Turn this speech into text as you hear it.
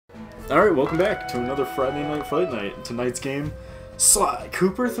Alright, welcome back to another Friday Night Fight Night. Tonight's game, Sly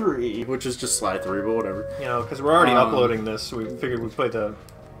Cooper 3, which is just Sly 3, but whatever. You know, because we're already uploading this, so we figured we'd play the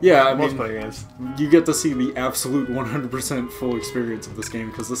multiplayer games. You get to see the absolute 100% full experience of this game,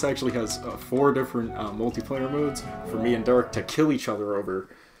 because this actually has 4 different multiplayer modes for me and Derek to kill each other over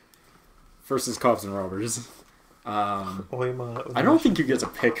versus cops and robbers. I don't think you get to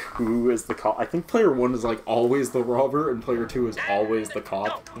pick who is the cop. I think player 1 is like always the robber, and player 2 is always the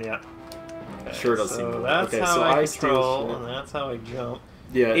cop. Yeah. Okay, sure does seem so that's okay, how so I control, and that's how I jump.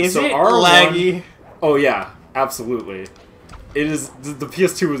 Yeah, is so it R1, laggy? Oh yeah, absolutely. It is. The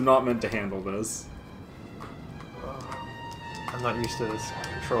PS2 was not meant to handle this. I'm not used to this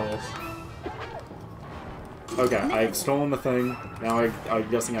controls. Okay, I've stolen the thing. Now I'm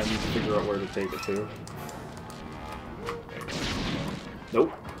guessing I need to figure out where to take it to.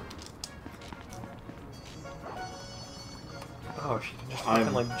 Nope. Oh, she can just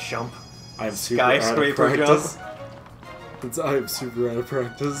fucking like jump. I have super out of skyscraper practice. I am super out of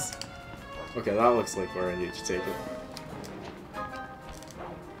practice. Okay, that looks like where I need to take it.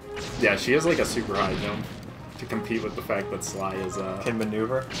 Yeah, she has like a super high jump to compete with the fact that Sly is can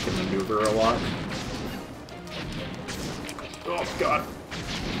maneuver a lot. Oh god.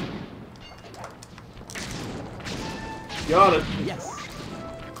 Got it. Yes.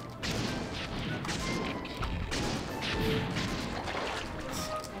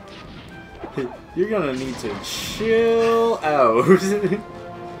 You're gonna need to chill out.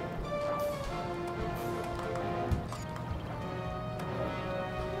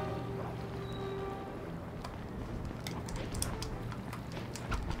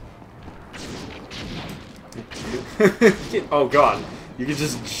 Oh god, you can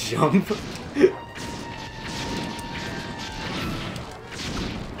just jump.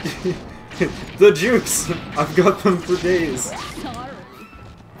 The jukes! I've got them for days.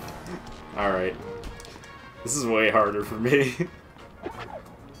 Alright. This is way harder for me.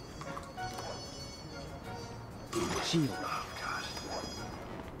 Shield. Oh god.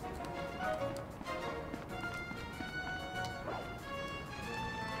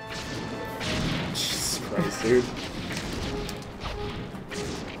 Jesus Christ, dude.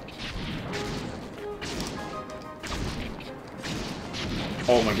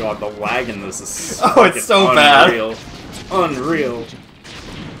 Oh my god, the lag in this is oh, it's so unreal. bad. Unreal.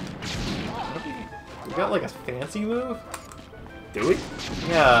 We got like a fancy move? Do we?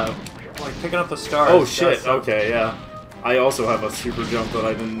 Yeah, like picking up the stars. Oh shit, okay, yeah. I also have a super jump that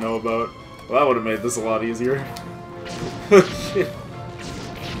I didn't know about. Well, that would have made this a lot easier. Shit.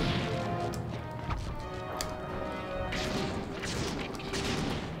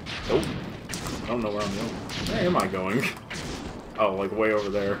 Nope. I don't know where I'm going. Where am I going? Oh, like way over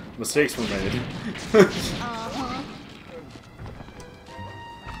there. Mistakes were made.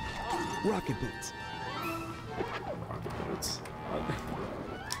 Rocket boots. Rocket boots.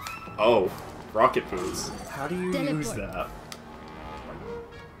 Oh, rocket boots. How do you use that?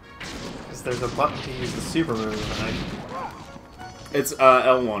 Because there's a button to use the super move, and It's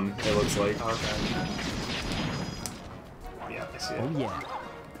L1. It looks like. Okay. Yeah, I see it. Oh yeah.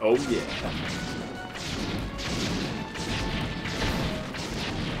 Oh yeah.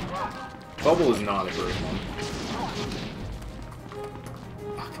 Bubble is not a great one.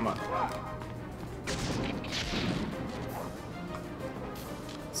 Oh, come on.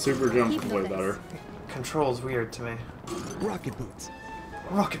 Super jump way better. Control's weird to me. Rocket boots.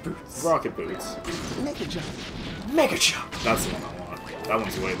 Rocket boots. Rocket boots. Mega jump. Mega jump. That's the one I want. That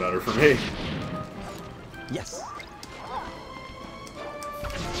one's way better for me. Yes.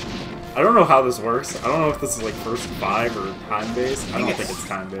 I don't know how this works. I don't know if this is like first 5 or time-based. I don't think it's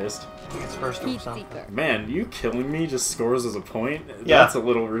time-based. I think it's first or something. Man, you killing me just scores as a point? Yeah. That's a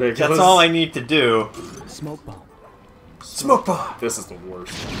little ridiculous. That's all I need to do. Smoke bomb. Smoke bomb. This is the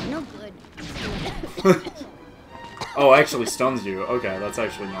worst. No good. Oh, actually stuns you. Okay, that's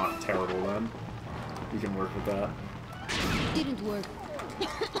actually not terrible then. You can work with that. Didn't work.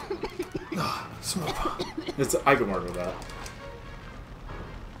 Smoke bomb. I can work with that.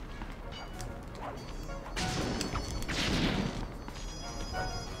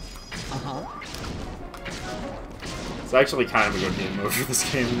 Uh-huh. It's actually kind of a good game mode for this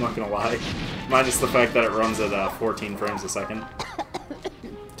game, I'm not gonna lie. Minus the fact that it runs at 14 frames a second.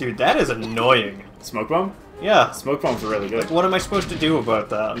 Dude, that is annoying. Smoke bomb? Yeah. Smoke bomb's really good. Like, what am I supposed to do about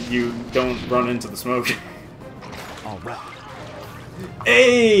that? You don't run into the smoke. All right.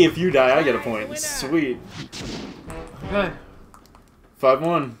 Hey, if you die, I get a point. Sweet. Okay.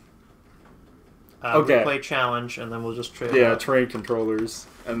 5-1. Okay. We play challenge, and then we'll just trade. Yeah, trade controllers,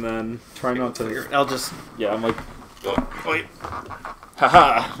 and then try not to. I'll just. Yeah, I'm like. Oh, wait.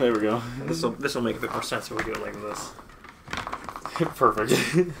 Haha! There we go. This will make a bit more sense if we do it like this. Perfect.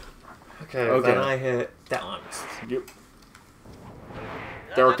 Okay. Then I hit that one. Yep.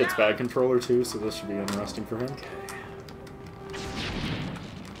 Dark gets bad controller too, so this should be interesting for him.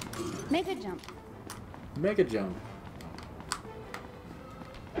 Mega jump. Mega jump.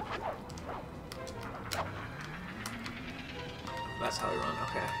 That's how we run.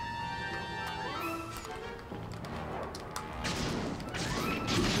 Okay.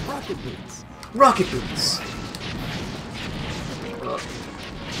 Rocket boots. Rocket boots.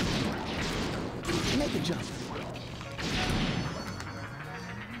 Make a jump.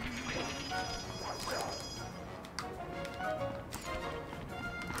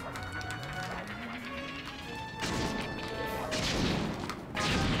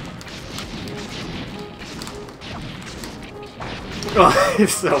 Oh,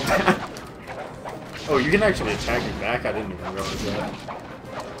 it's so bad. Oh, you can actually attack me back? I didn't even realize that.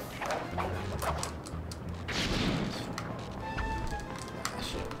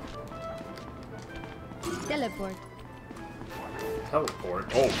 Teleport. Teleport?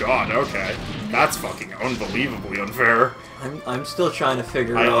 Oh god, okay. That's fucking unbelievably unfair. I'm still trying to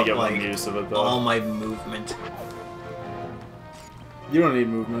figure I only out get like one use of it though. all my movement. You don't need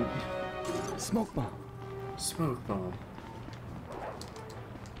movement. Smoke bomb. Smoke bomb.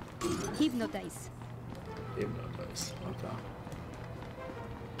 Hypnotize. Hypnotize. Okay.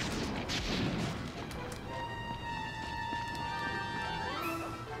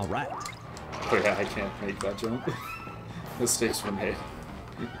 All right. Oh yeah, I can't make that jump. Mistakes were made.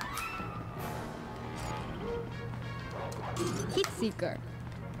 Hit seeker.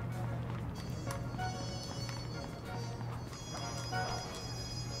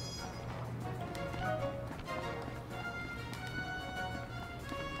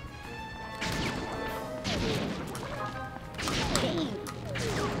 Dang.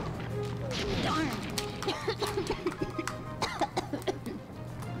 Darn.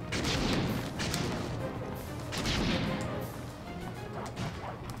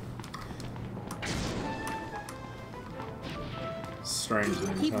 Strange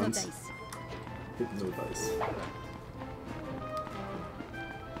and intense. Hypnotize. Hypnotize.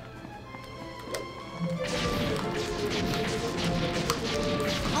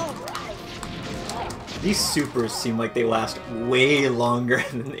 These supers seem like they last way longer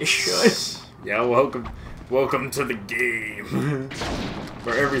than they should. Yeah, welcome to the game.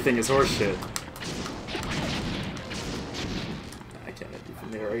 Where everything is horseshit. I can't hit you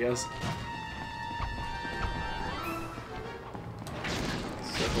from there, I guess.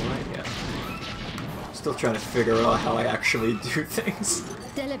 Yeah. Still trying to figure out how I actually do things.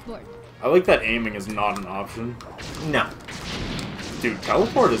 Teleport. I like that aiming is not an option. No. Dude,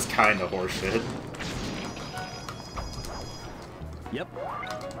 teleport is kinda horseshit. Yep.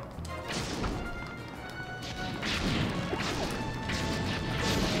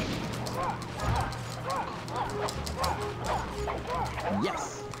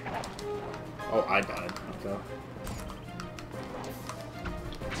 Yes. Oh, I died. Okay.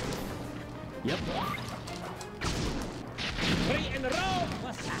 Yep.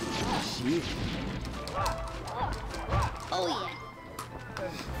 Shit. Oh yeah.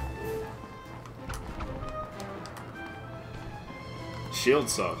 Shield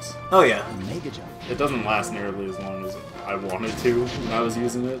sucks. Oh yeah. Mega jump. It doesn't last nearly as long as I wanted to when I was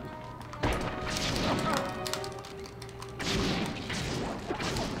using it.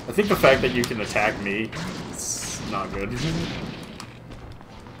 I think the fact that you can attack me is not good.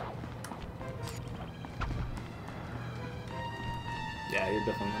 Yeah, you're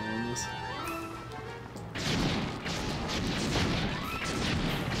definitely gonna win this.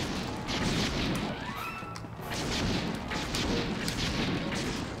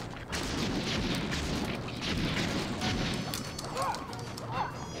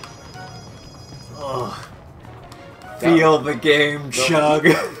 Oh. Feel the game chug.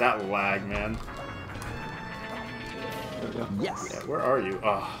 That lag, man. Yes. Yeah, where are you?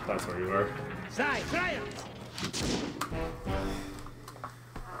 Oh, that's where you are.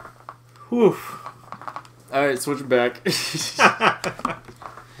 Whew. Alright, switch back. Go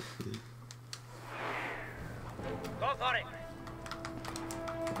for it.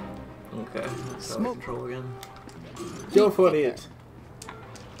 Okay. So Smoke. control again. Go for it.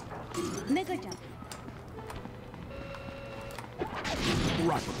 Mega jump.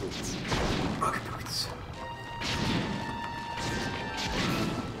 Rocket boots. Rocket boots.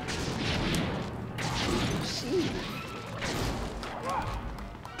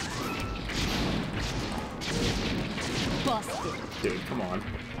 Busted. Dude, come on.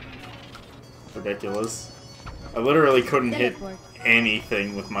 Ridiculous. I literally couldn't hit Teleport.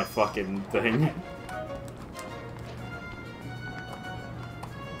 anything with my fucking thing.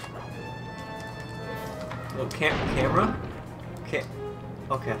 Oh, camera? Okay.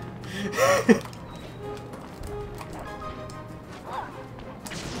 Okay.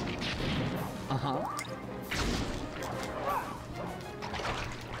 Uh-huh.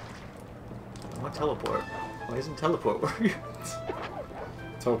 What teleport? Why isn't teleport working?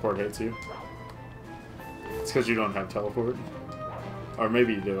 Teleport hits you. It's because you don't have teleport. Or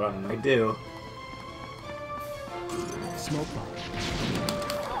maybe you do, I don't I know. do. Smoke bomb.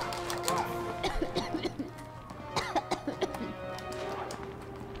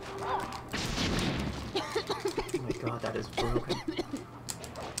 Oh my god, that is broken.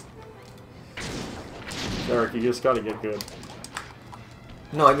 Derek, you just gotta get good.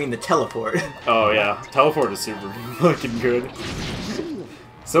 No, I mean the teleport. Oh yeah, teleport is super fucking good.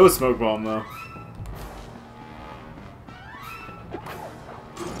 So is smoke bomb though.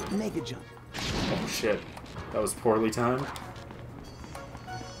 Mega jump. Oh shit, that was poorly timed.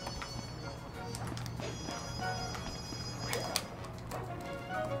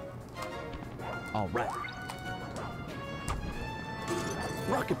 All right.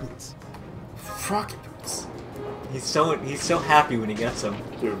 Rocket boots. Rocket boots. He's so happy when he gets them.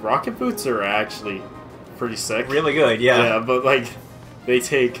 Dude, rocket boots are actually pretty sick. Really good, yeah. Yeah, but like, they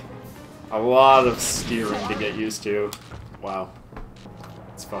take a lot of steering to get used to. Wow.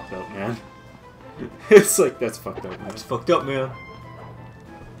 It's fucked up, man. It's like, that's fucked up, man. It's fucked up, man.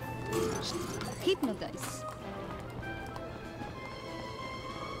 Hypnotize.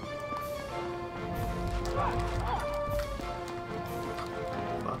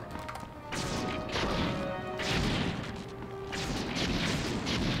 Fuck.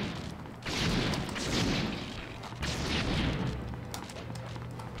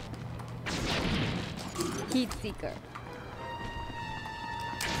 Heat seeker.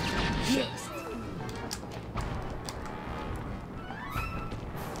 Next.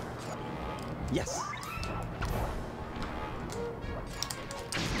 Yes.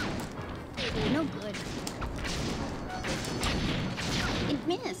 No good. It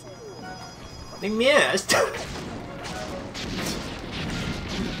missed. They missed!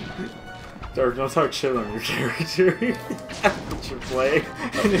 Derek, don't talk shit on your character. What you play.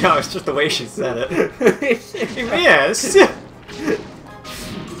 No, it's just the way she said it. He missed!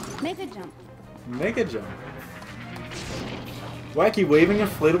 Mega jump. Mega jump. Wacky waving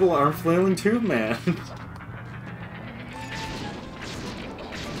inflatable arm flailing tube man.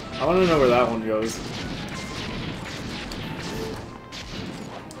 I want to know where that one goes.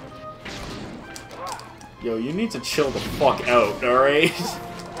 Yo, you need to chill the fuck out, alright?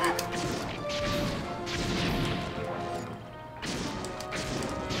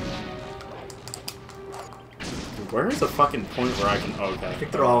 Where is the fucking point where I can... Okay. I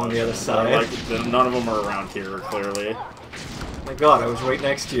think they're all on the other side. Like, none of them are around here, clearly. Oh my god, I was right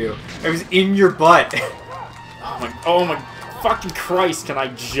next to you. I was in your butt. Oh my fucking Christ, can I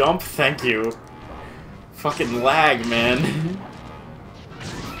jump? Thank you. Fucking lag, man.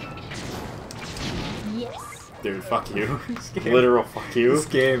 Yes. Dude, fuck you. game- Literal fuck you. This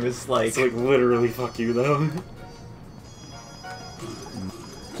game is like... It's like literally fuck you, though.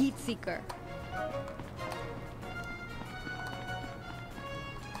 Heat seeker.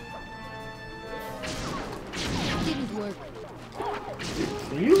 Didn't work.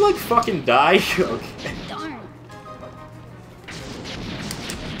 Can you, like, fucking die? Okay. Darn.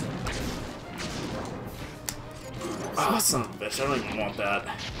 Oh, son of a bitch, I don't even want that.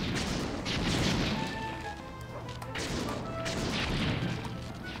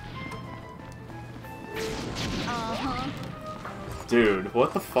 Uh-huh. Dude,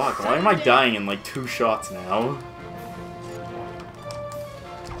 what the fuck? Why am I dying in, like, 2 shots now?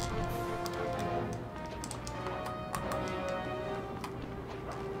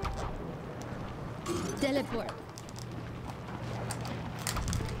 Teleport.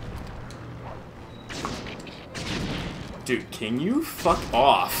 Dude, can you fuck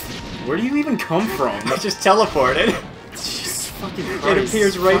off? Where do you even come from? I just teleported. Jesus fucking Christ. It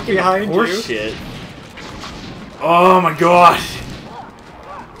appears right Fucking behind you. horseshit. Oh my god.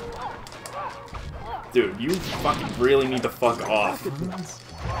 Dude, you fucking really need to fuck off.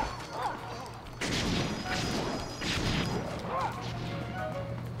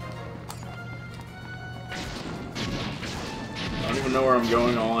 I don't even know where I'm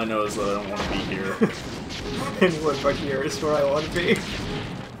going, all I know is that I don't want to be here. Anyone but here is where I want to be.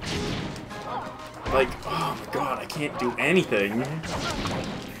 Like, oh my god, I can't do anything.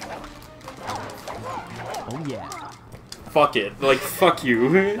 Oh yeah. Fuck it. Like, fuck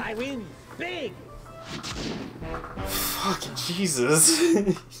you. I win big. Fucking Jesus.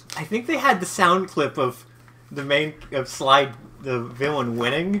 I think they had the sound clip of the the villain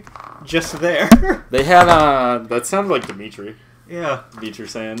winning just there. They had, that sounded like Dimitri. Yeah. Dimitri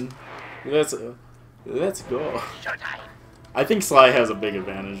saying, let's go. I think Sly has a big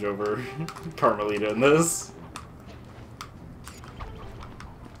advantage over Carmelita in this.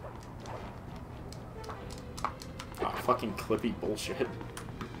 Oh, fucking clippy bullshit.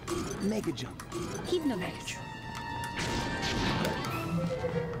 Mega jump. Hypnotize.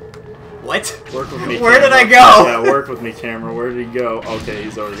 What? Work with me, Where did I camera. go? Yeah, work with me, camera. Where did he go? Okay,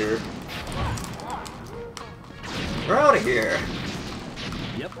 he's over here. We're out of here.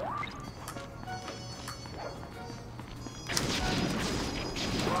 Yep.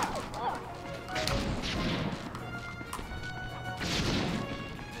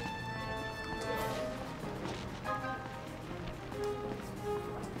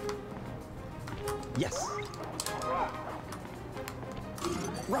 Yes.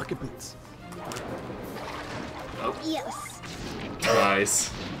 Rocket boots. Yes.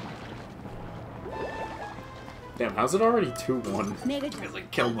 Nice. Damn, how's it already 2-1? Mega jump. I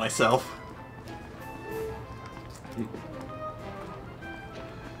killed myself.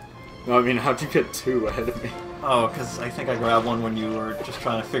 No, I mean, how'd you get 2 ahead of me? Oh, because I think I grabbed one when you were just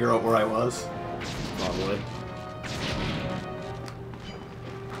trying to figure out where I was. Probably.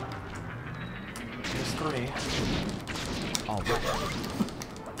 There's 3. All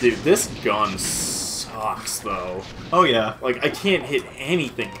right. Dude, this gun sucks, though. Oh yeah. Like, I can't hit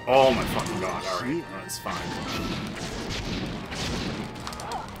anything. Oh my fucking god. Alright, that's fine.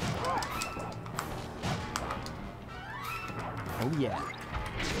 Oh yeah.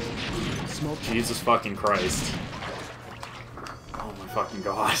 Smoke. Jesus fucking Christ. Oh my fucking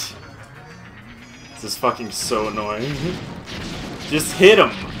god. This is fucking so annoying. Just hit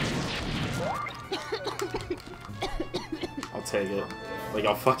him! I'll take it. Like,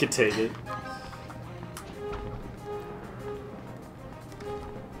 I'll fucking take it.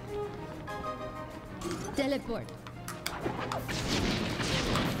 Teleport.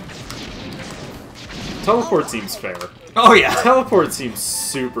 Teleport seems fair. Oh yeah. Teleport seems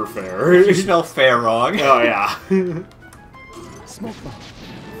super fair. You spell fair wrong. Oh yeah. Smoke bomb.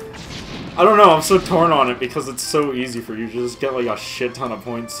 I don't know, I'm so torn on it because it's so easy for you to just get like a shit ton of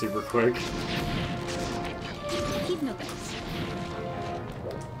points super quick. Hypnotize.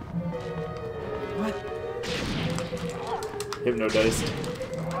 What? Hypnodiced.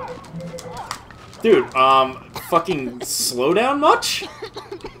 Dude, fucking slow down much?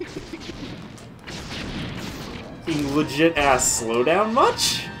 Fucking legit ass slowdown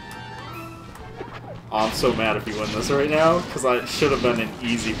much? Oh, I'm so mad if you win this right now, because it should have been an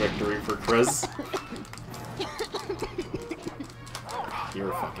easy victory for Chris. Oh,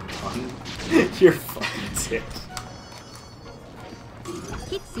 you're a fucking cunt. You're a fucking dick.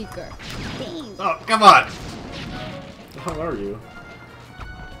 Hit seeker. Bang. Oh, come on. How are you?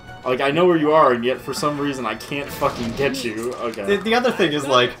 Like, I know where you are, and yet for some reason I can't fucking get you. Okay. The other thing is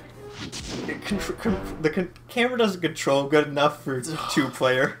like, the camera doesn't control good enough for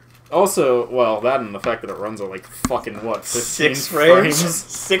 2-player. Also, well, that and the fact that it runs at like fucking what, 15 6 frames?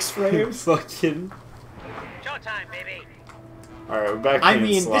 6 frames? Fucking. Showtime, baby. Alright, we're back to I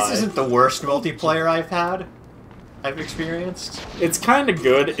mean, Sly. this isn't the worst multiplayer I've experienced. It's kind of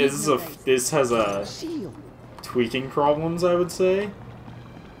good. This has a Shield. tweaking problems, I would say.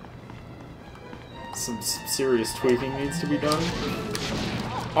 Some serious tweaking needs to be done.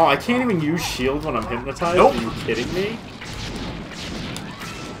 Oh, I can't even use shield when I'm hypnotized? Nope. Are you kidding me?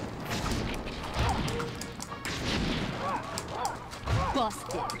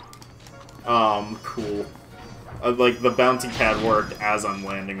 Busted. Cool. Like, the bounty pad worked as I'm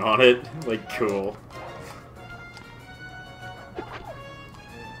landing on it. Like, cool.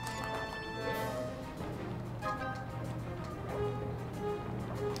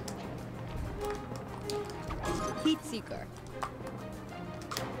 Heat seeker.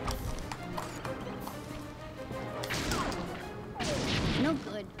 No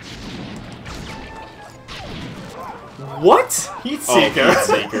good. What? Heat Oh, Seeker. Heat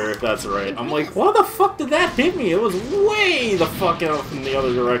Seeker, that's right. I'm like, why the fuck did that hit me? It was way the fuck out from the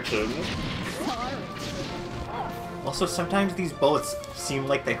other direction. Sorry. Also, sometimes these bullets seem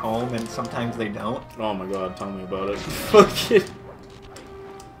like they home, and sometimes they don't. Oh my god, tell me about it. Fucking...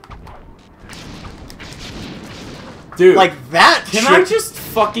 Dude, Like that. can I just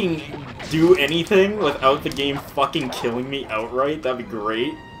fucking do anything without the game fucking killing me outright? That'd be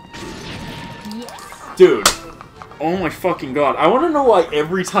great. Yes. Dude, oh my fucking god. I want to know why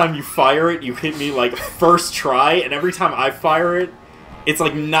every time you fire it, you hit me, like, first try, and every time I fire it, it's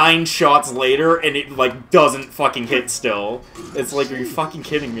like 9 shots later, and it like doesn't fucking hit still. It's like, are you fucking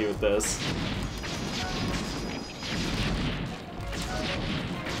kidding me with this?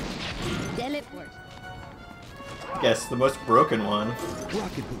 Teleport. Guess the most broken one.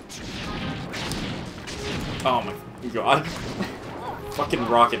 Rocket boots. Oh my god. Fucking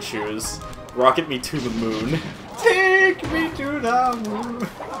rocket shoes. Rocket me to the moon. Take me to the moon.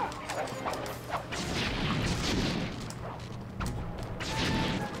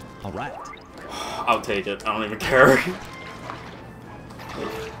 All right. I'll take it. I don't even care.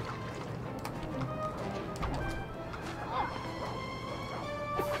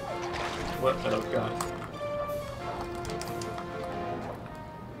 What? Oh god.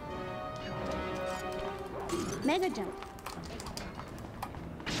 Mega jump.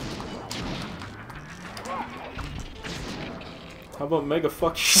 How about mega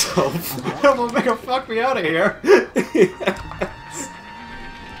fuck yourself? How about make a fuck me out of here?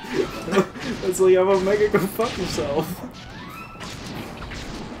 That's like, how about mega go fuck yourself?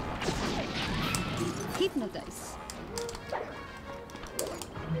 Hypnotize.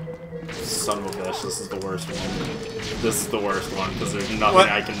 Son of a bitch, this is the worst one. This is the worst one, because there's nothing What?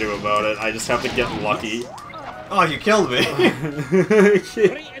 I can do about it. I just have to get lucky. Oh, you killed me.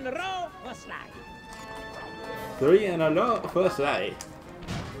 3 in a row for slide. 3 in a row, first eye.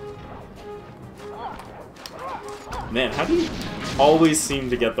 Man, how do you always seem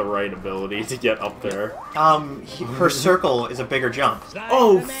to get the right ability to get up there? Her circle is a bigger jump.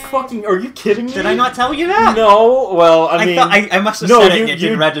 Oh, fucking, are you kidding me? Did I not tell you that? No, well, I mean... I must have no, said it and it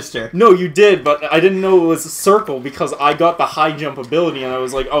didn't register. No, you did, but I didn't know it was a circle because I got the high jump ability and I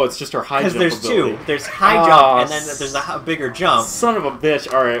was like, oh, it's just her high jump Because ability. there's 2. There's high Ah, jump and then there's a bigger jump. Son of a bitch.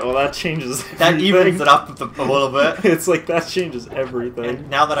 Alright, well, that changes That everything. evens it up a little bit. It's like, that changes everything. And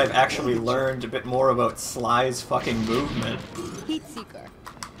now that I've actually learned a bit more about Sly's fucking movement, Heat seeker.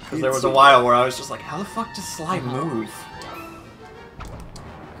 because there was a while where I was just like, how the fuck does Sly move?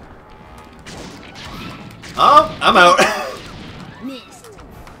 Oh, I'm out. Missed.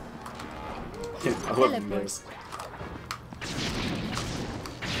 I wouldn't miss.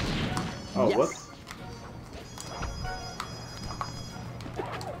 Oh, Yes. what?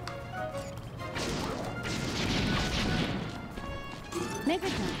 Mega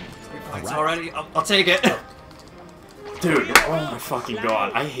jump. It's already. I'll take it. Dude, oh my fucking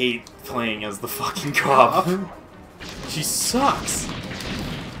god. I hate playing as the fucking cop. She sucks.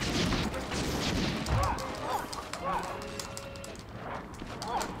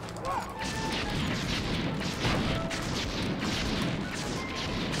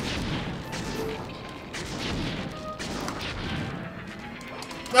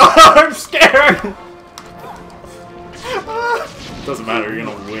 I'm scared. Doesn't matter, you're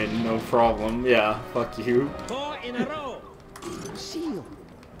gonna win, no problem. Yeah, fuck you. 4 in a row. Shield.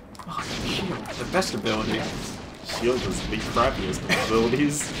 The best ability. Shield is the crappiest of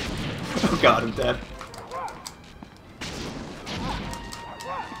abilities. Oh god, I'm dead.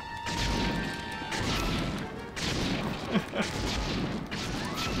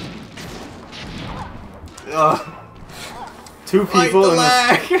 Ugh. Two Fight people the in the,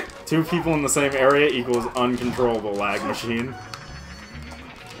 lag. 2 people in the same area equals uncontrollable lag machine.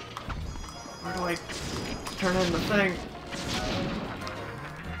 Where do I turn in the thing?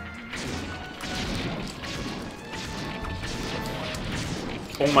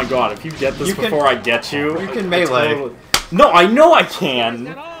 Oh my god, if you get this You can- before I get you... You can I melee. totally- No, I know I can!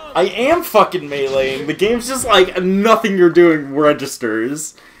 I am fucking meleeing. The game's just like, nothing you're doing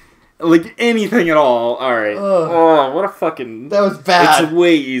registers. Like, anything at all. Alright. Ugh. Oh, what a fucking... That was bad. It's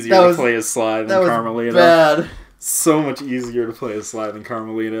way easier That to was- play as Sly than That was Carmelita. bad. So much easier to play as Sly than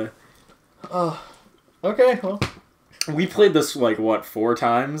Carmelita. Oh. Okay, well. We played this, like, what, 4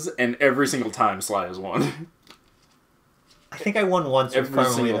 times? And every single time Sly has won. I think I won once with Every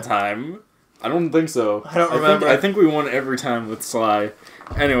single Carmelita. time. I don't think so. I don't remember. I think we won every time with Sly.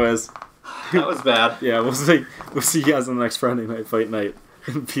 Anyways, That was bad. yeah, we'll see you guys on the next Friday Night Fight Night.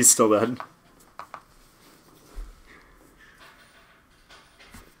 Peace till then.